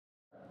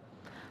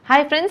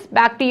Hi friends,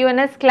 back to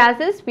UNS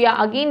classes. We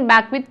are again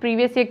back with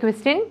previous year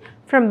question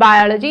from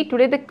biology.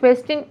 Today the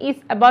question is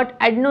about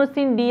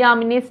adenosine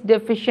deaminase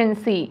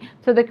deficiency.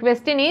 So the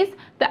question is,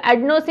 the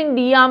adenosine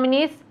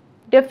deaminase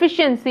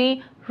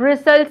deficiency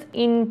results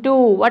into,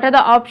 what are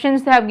the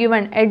options they have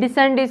given?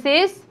 Addison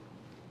disease,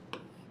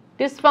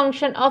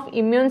 dysfunction of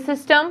immune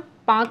system,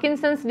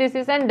 Parkinson's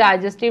disease and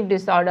digestive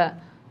disorder.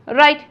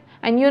 Right,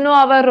 and you know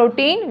our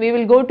routine, we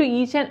will go to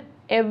each and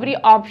every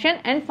option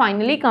and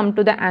finally come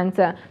to the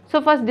answer.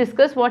 So first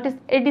discuss what is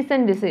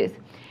Addison disease.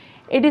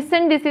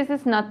 Addison disease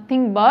is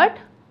nothing but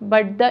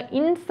the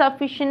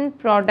insufficient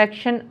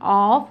production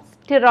of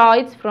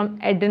steroids from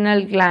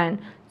adrenal gland.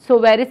 So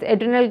where is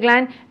adrenal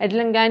gland?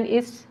 Adrenal gland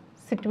is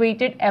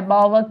situated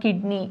above a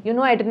kidney. You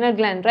know adrenal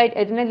gland, right?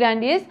 Adrenal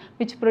gland is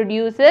which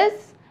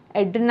produces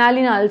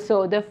adrenaline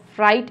also. The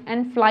fight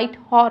and flight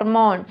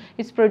hormone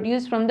is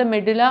produced from the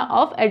medulla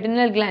of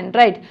adrenal gland,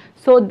 right?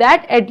 So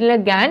that adrenal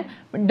gland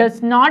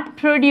does not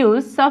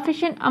produce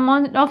sufficient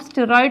amount of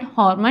steroid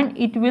hormone,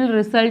 it will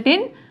result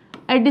in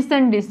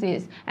Addison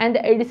disease. And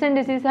the Addison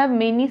disease have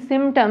many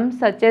symptoms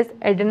such as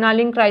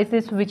adrenaline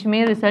crisis, which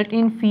may result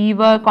in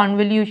fever,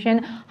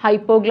 convulsion,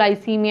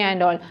 hypoglycemia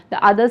and all.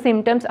 The other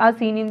symptoms are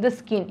seen in the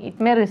skin. It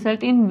may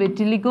result in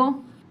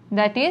vitiligo,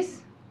 that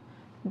is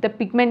the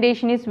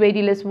pigmentation is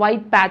very less,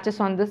 white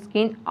patches on the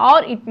skin,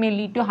 or it may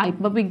lead to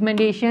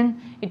hyperpigmentation.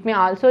 It may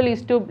also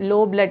lead to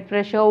low blood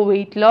pressure,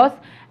 weight loss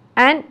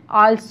and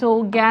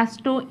also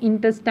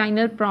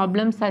gastrointestinal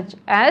problems such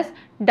as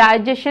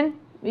digestion.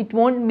 It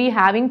won't be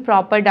having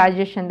proper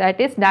digestion,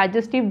 that is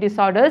digestive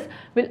disorders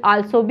will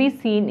also be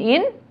seen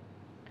in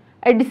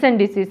Addison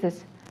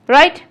diseases,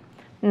 right?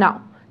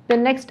 Now the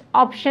next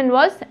option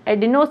was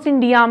adenosine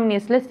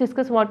deaminase. Let's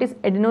discuss what is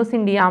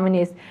adenosine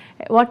deaminase.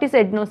 What is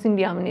adenosine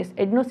deaminase?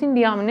 Adenosine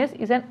deaminase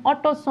is an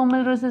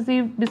autosomal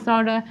recessive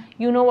disorder.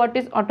 You know what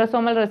is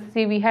autosomal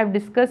recessive? We have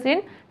discussed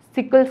in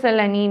sickle cell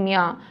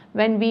anemia.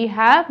 When we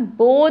have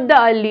both the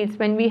alleles,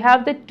 when we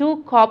have the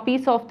two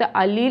copies of the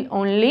allele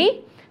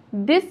only,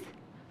 this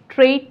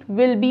trait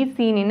will be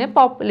seen in a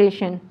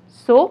population.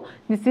 So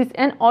this is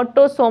an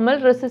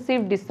autosomal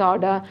recessive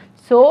disorder.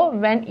 So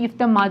when if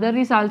the mother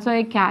is also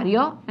a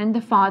carrier and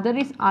the father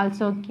is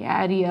also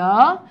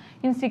carrier,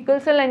 in sickle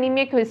cell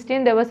anemia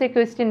question there was a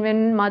question,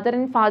 when mother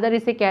and father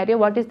is a carrier,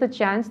 what is the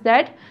chance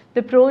that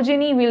the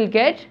progeny will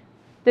get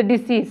the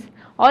disease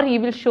or he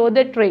will show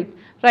the trait,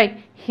 right?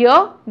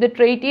 Here the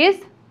trait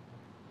is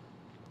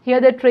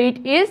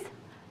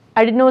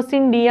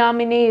adenosine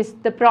deaminase,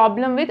 the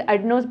problem with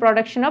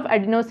production of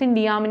adenosine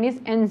deaminase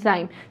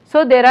enzyme.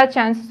 So there are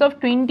chances of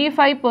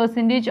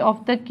 25%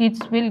 of the kids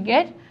will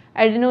get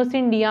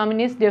adenosine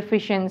deaminase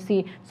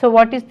deficiency. So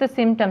what is the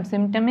symptom?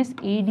 Symptom is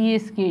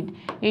ADS kid.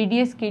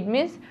 ADS kid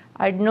means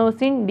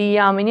adenosine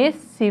deaminase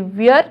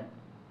severe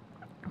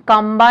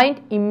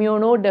combined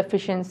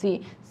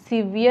immunodeficiency.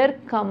 Severe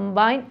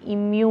combined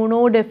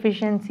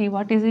immunodeficiency.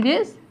 What is it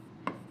is?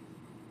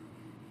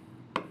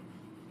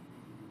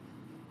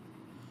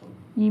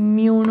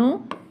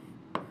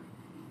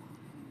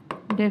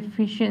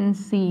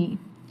 Immunodeficiency,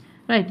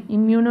 right?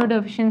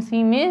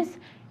 Immunodeficiency means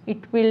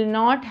it will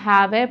not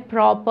have a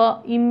proper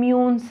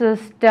immune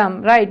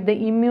system, right? The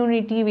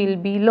immunity will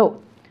be low.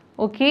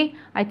 Okay,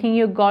 I think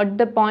you got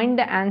the point,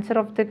 the answer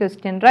of the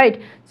question,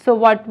 right? So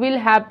what will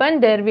happen?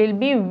 There will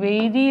be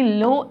very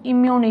low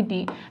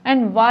immunity.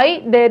 And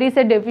why there is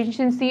a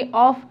deficiency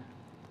of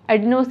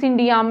adenosine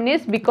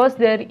deaminase? Because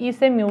there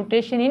is a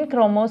mutation in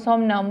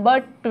chromosome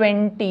number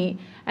 20.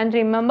 And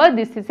remember,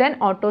 this is an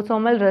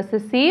autosomal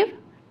recessive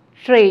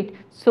trait.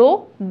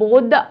 So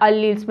both the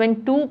alleles,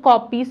 when two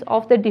copies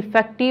of the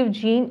defective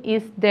gene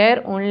is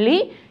there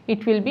only,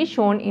 it will be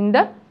shown in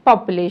the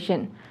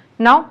population.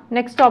 Now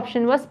next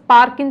option was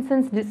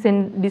Parkinson's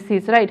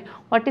disease, right?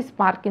 What is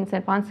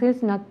Parkinson? Parkinson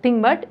is nothing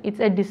but it's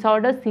a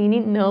disorder seen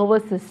in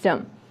nervous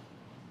system.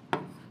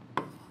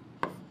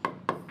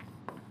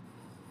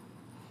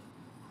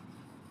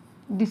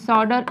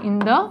 Disorder in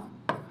the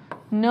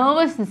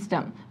nervous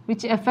system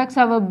which affects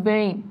our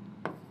brain.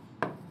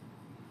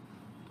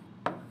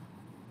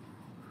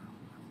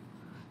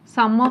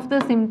 Some of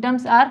the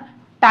symptoms are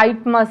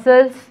tight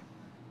muscles,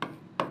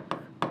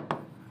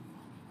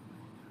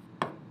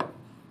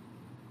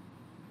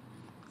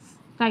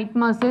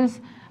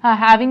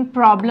 having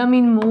problem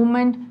in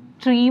movement,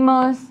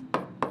 tremors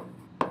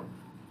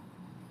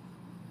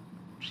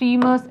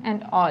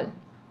and all.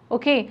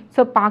 Okay,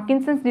 so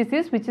Parkinson's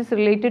disease which is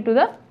related to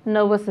the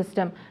nervous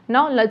system.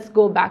 Now let's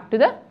go back to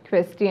the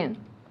question.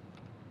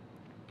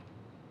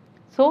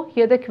 So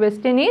here the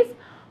question is,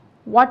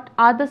 what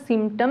are the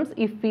symptoms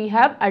if we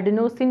have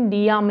adenosine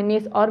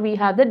deaminase or we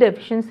have the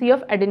deficiency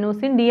of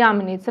adenosine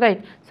deaminase,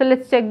 right? So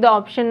let's check the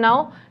option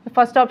now. The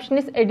first option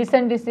is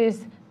Addison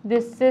disease.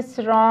 This is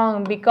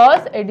wrong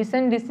because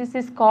Addison disease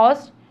is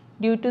caused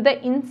due to the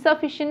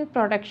insufficient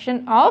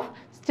production of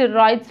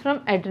steroids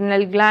from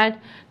adrenal gland.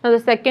 Now the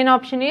second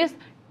option is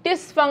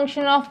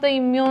dysfunction of the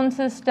immune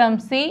system.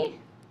 See,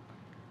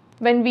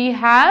 when we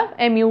have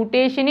a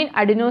mutation in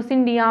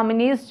adenosine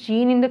deaminase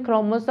gene in the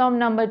chromosome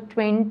number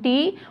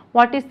 20,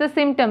 what is the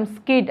symptom?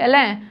 SCID,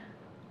 alle?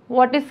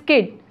 What is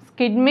SCID?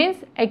 SCID means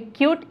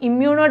acute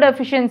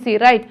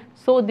immunodeficiency, right?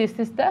 So this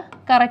is the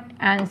correct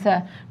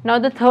answer. Now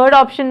the third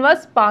option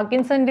was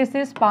Parkinson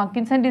disease.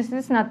 Parkinson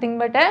disease is nothing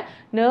but a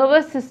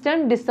nervous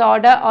system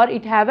disorder, or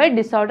it have a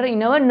disorder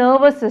in our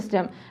nervous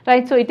system,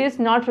 right? So it is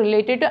not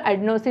related to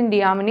adenosine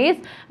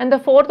deaminase. And the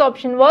fourth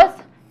option was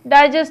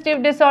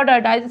digestive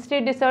disorder.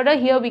 Digestive disorder,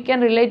 here we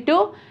can relate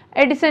to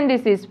Addison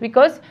disease,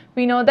 because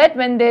we know that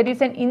when there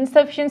is an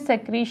insufficient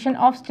secretion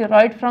of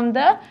steroid from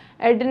the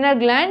adrenal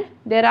gland,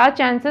 there are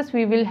chances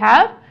we will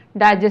have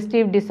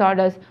digestive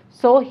disorders.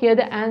 So here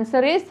the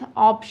answer is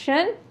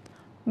option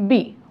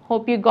B.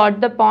 Hope you got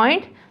the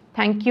point.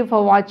 Thank you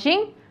for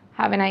watching.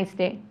 Have a nice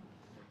day.